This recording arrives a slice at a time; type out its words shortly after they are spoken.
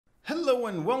Hello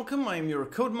and welcome, I'm your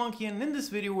Code Monkey, and in this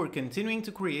video we're continuing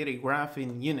to create a graph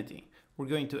in Unity. We're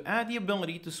going to add the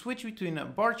ability to switch between a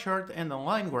bar chart and a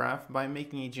line graph by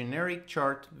making a generic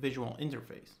chart visual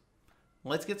interface.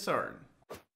 Let's get started.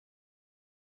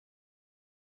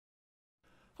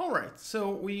 Alright, so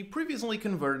we previously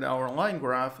converted our line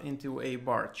graph into a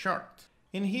bar chart.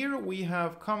 In here we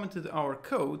have commented our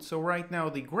code, so right now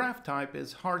the graph type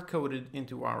is hard-coded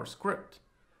into our script.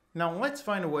 Now let's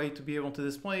find a way to be able to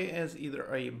display as either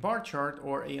a bar chart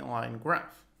or a line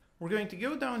graph. We're going to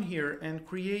go down here and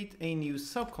create a new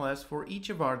subclass for each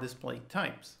of our display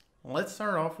types. Let's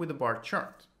start off with a bar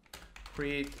chart.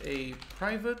 Create a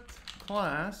private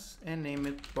class and name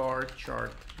it bar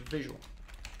chart visual.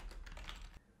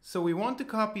 So we want to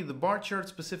copy the bar chart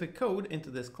specific code into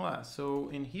this class. So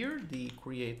in here, the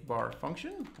create bar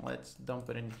function, let's dump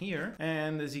it in here.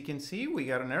 And as you can see, we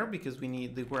got an error because we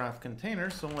need the graph container.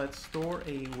 So let's store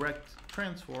a rect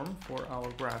transform for our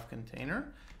graph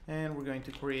container. And we're going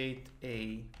to create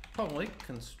a public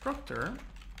constructor.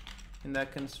 In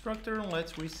that constructor,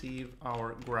 let's receive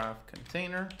our graph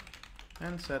container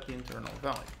and set the internal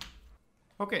value.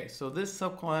 Okay, so this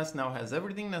subclass now has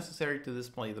everything necessary to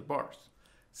display the bars.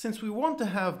 Since we want to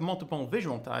have multiple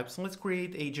visual types, let's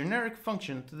create a generic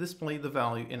function to display the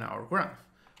value in our graph.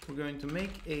 We're going to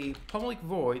make a public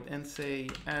void and say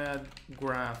add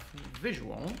graph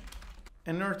visual.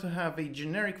 In order to have a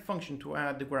generic function to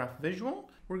add the graph visual,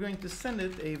 we're going to send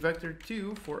it a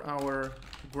vector2 for our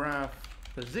graph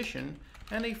position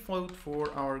and a float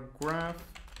for our graph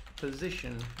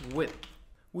position width.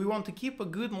 We want to keep a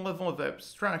good level of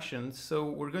abstraction, so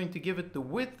we're going to give it the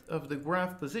width of the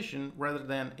graph position rather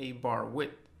than a bar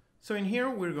width. So in here,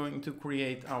 we're going to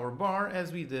create our bar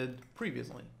as we did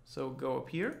previously. So go up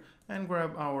here and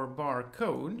grab our bar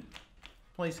code,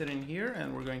 place it in here,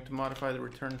 and we're going to modify the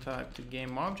return type to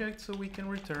game object so we can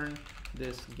return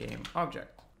this game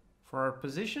object. For our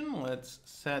position, let's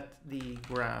set the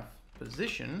graph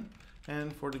position,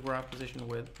 and for the graph position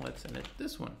width, let's set it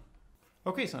this one.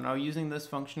 Okay, so now using this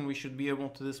function, we should be able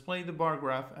to display the bar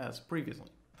graph as previously.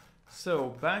 So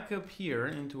back up here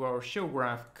into our show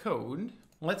graph code,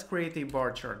 let's create a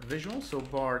bar chart visual. So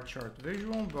bar chart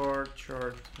visual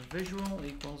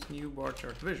equals new bar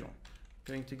chart visual.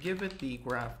 I'm going to give it the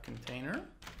graph container,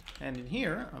 and in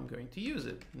here, I'm going to use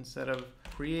it. Instead of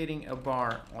creating a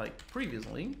bar like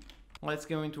previously, let's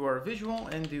go into our visual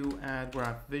and do add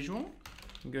graph visual.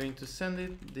 I'm going to send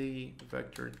it the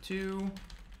vector2,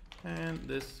 and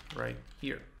this right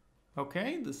here.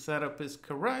 Okay, the setup is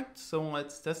correct, so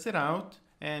let's test it out,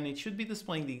 and it should be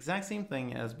displaying the exact same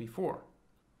thing as before.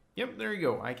 Yep, there you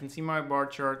go. I can see my bar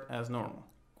chart as normal.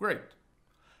 Great.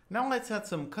 Now let's add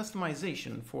some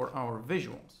customization for our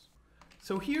visuals.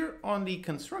 So here on the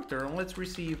constructor, let's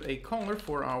receive a color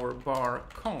for our bar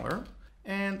color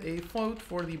and a float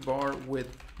for the bar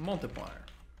width multiplier.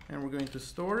 And we're going to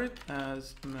store it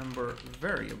as member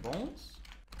variables.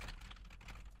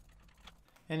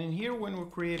 And in here, when we're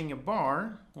creating a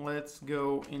bar, let's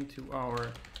go into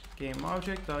our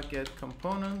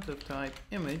GameObject.getComponent of type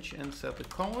image and set the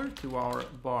color to our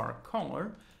bar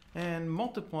color and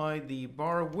multiply the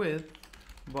bar width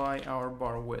by our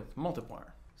bar width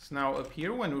multiplier. So now up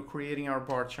here, when we're creating our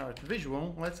bar chart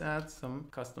visual, let's add some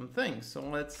custom things. So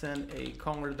let's send a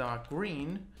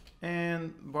color.green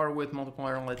and bar width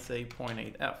multiplier, let's say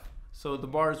 0.8f. So the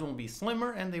bars will be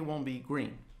slimmer and they won't be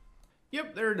green.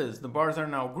 Yep, there it is. The bars are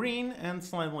now green and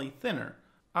slightly thinner.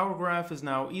 Our graph is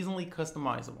now easily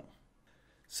customizable.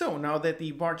 So now that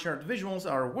the bar chart visuals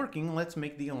are working, let's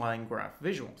make the line graph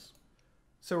visuals.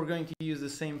 So we're going to use the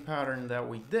same pattern that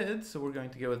we did. So we're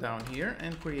going to go down here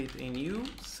and create a new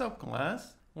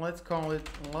subclass. Let's call it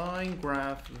line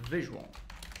graph visual.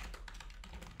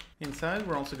 Inside,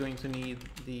 we're also going to need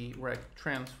the rect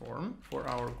transform for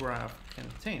our graph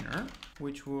container,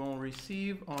 which we'll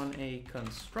receive on a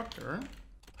constructor.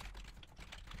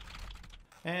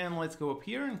 And let's go up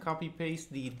here and copy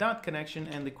paste the dot connection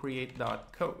and the create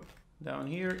dot code down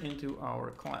here into our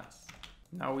class.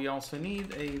 Now we also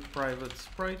need a private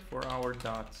sprite for our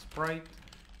dot sprite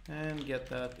and get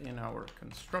that in our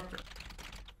constructor.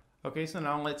 Okay, so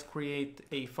now let's create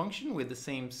a function with the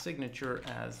same signature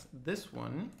as this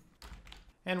one.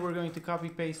 And we're going to copy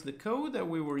paste the code that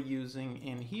we were using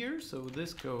in here. So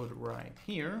this code right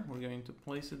here, we're going to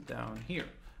place it down here.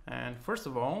 And first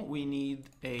of all, we need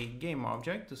a game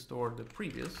object to store the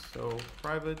previous. So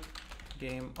private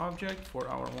game object for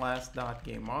our last dot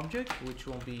game object, which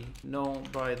will be null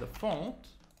by default.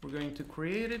 We're going to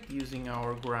create it using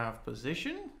our graph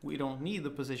position. We don't need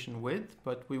the position width,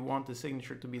 but we want the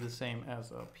signature to be the same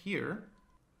as up here.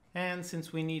 And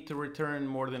since we need to return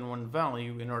more than one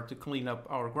value in order to clean up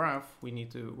our graph, we need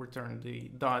to return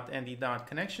the dot and the dot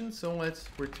connection. So let's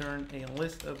return a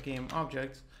list of game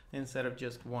objects instead of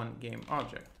just one game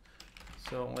object.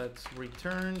 So let's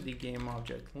return the game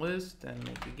object list and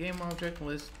make the game object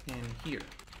list in here.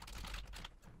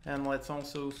 And let's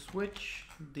also switch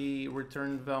the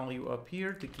return value up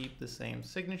here to keep the same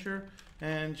signature,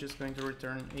 and just going to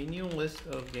return a new list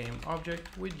of game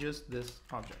object with just this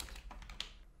object.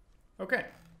 Okay,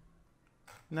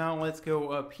 now let's go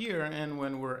up here, and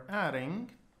when we're adding,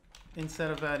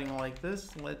 instead of adding like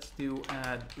this, let's do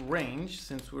add range,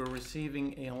 since we're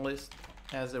receiving a list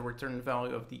as a return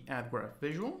value of the add graph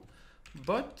visual,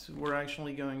 but we're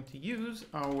actually going to use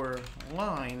our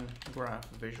line graph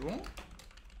visual.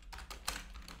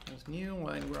 As new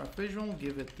line graph visual,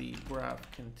 give it the graph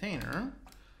container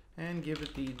and give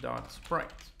it the dot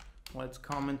sprite. Let's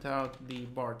comment out the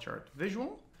bar chart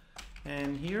visual.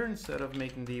 And here, instead of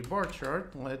making the bar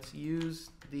chart, let's use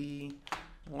the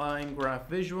line graph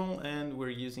visual, and we're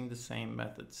using the same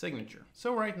method signature.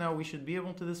 So right now we should be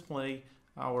able to display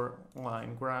our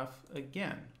line graph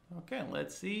again. Okay,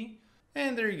 let's see.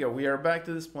 And there you go. We are back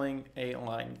to displaying a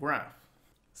line graph.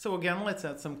 So again, let's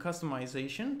add some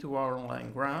customization to our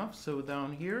line graph. So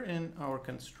down here in our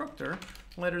constructor,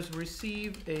 let us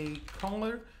receive a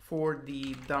color for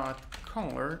the dot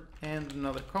color and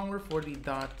another color for the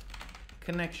dot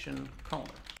connection color.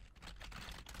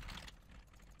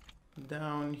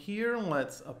 Down here,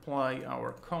 let's apply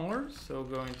our colors. So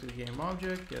going to game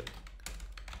object, get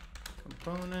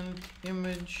component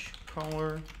image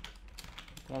color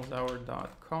equals our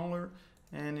dot color,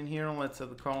 and in here let's set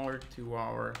the color to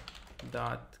our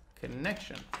dot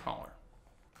connection color.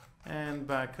 And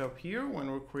back up here,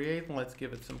 when we create, let's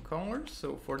give it some colors.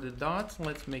 So for the dots,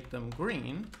 let's make them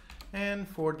green. And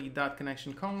for the dot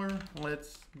connection color,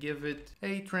 let's give it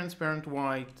a transparent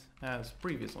white as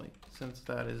previously, since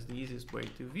that is the easiest way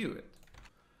to view it.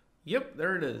 Yep,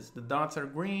 there it is. The dots are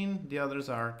green, the others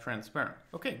are transparent.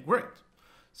 Okay, great.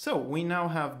 So we now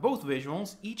have both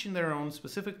visuals, each in their own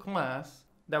specific class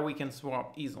that we can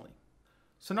swap easily.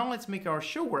 So now let's make our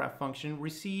showGraph function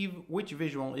receive which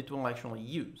visual it will actually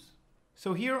use.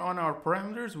 So here on our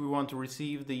parameters, we want to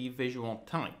receive the visual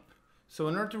type. So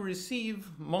in order to receive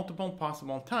multiple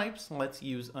possible types, let's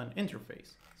use an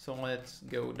interface. So let's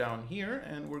go down here,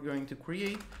 and we're going to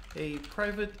create a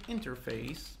private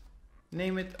interface.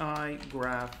 Name it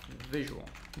iGraphVisual.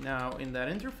 Now in that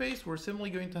interface, we're simply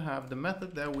going to have the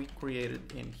method that we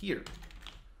created in here.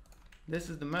 This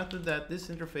is the method that this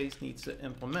interface needs to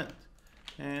implement.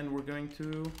 And we're going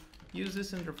to use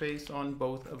this interface on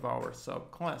both of our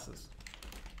subclasses.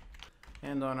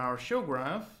 And on our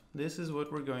showGraph, this is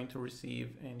what we're going to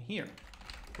receive in here,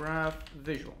 graph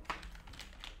visual.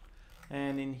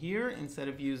 And in here, instead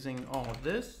of using all of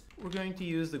this, we're going to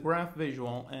use the graph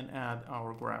visual and add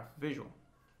our graph visual.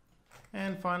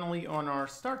 And finally, on our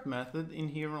start method in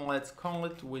here, let's call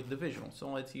it with the visual. So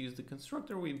let's use the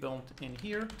constructor we built in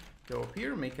here, go up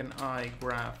here, make an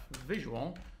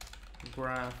iGraphVisual,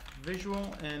 graph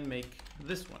visual, and make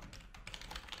this one.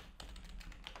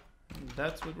 And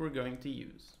that's what we're going to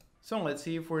use. So let's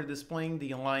see if we're displaying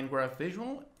the line graph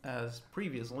visual as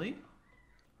previously.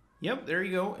 Yep, there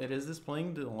you go. It is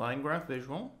displaying the line graph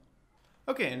visual.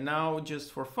 Okay, and now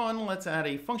just for fun, let's add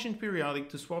a function periodic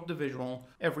to swap the visual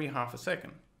every half a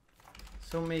second.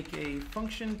 So make a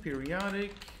function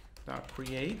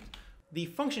periodic.create. The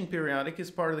function periodic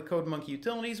is part of the CodeMonkey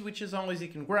utilities, which is always you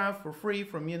can grab for free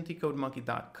from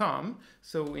unitycodemonkey.com.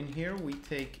 So in here we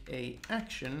take a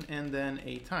action and then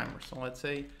a timer. So let's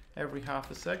say every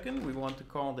half a second we want to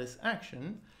call this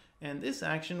action, and this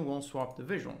action will swap the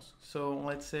visuals. So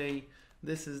let's say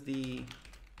this is the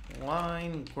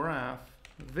line graph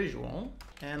visual,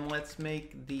 and let's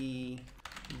make the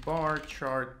bar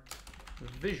chart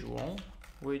visual,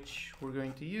 which we're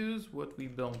going to use what we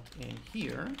built in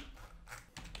here.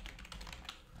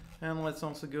 And let's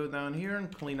also go down here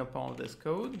and clean up all of this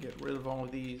code, get rid of all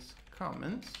of these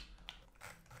comments.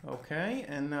 Okay,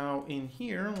 and now in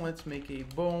here, let's make a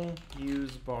bool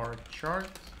use bar chart.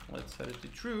 Let's set it to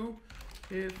true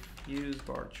if use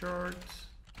bar chart.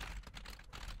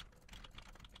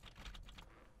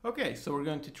 Okay, so we're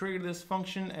going to trigger this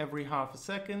function every half a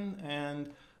second,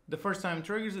 and the first time it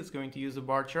triggers, it's going to use a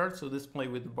bar chart, so display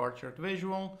with the bar chart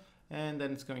visual, and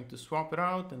then it's going to swap it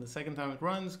out, and the second time it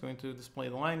runs, it's going to display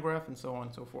the line graph, and so on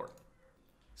and so forth.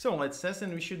 So let's test,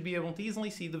 and we should be able to easily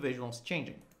see the visuals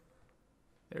changing.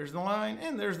 There's the line,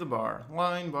 and there's the bar.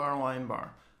 Line, bar, line,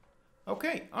 bar.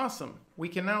 Okay, awesome. We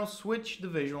can now switch the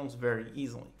visuals very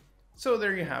easily. So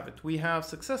there you have it. We have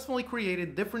successfully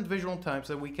created different visual types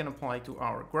that we can apply to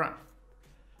our graph.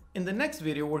 In the next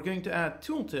video, we're going to add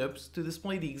tooltips to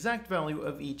display the exact value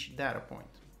of each data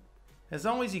point. As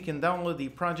always, you can download the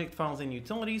project files and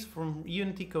utilities from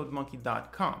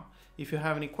unitycodemonkey.com. If you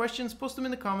have any questions, post them in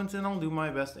the comments and I'll do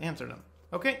my best to answer them.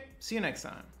 Okay, see you next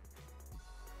time.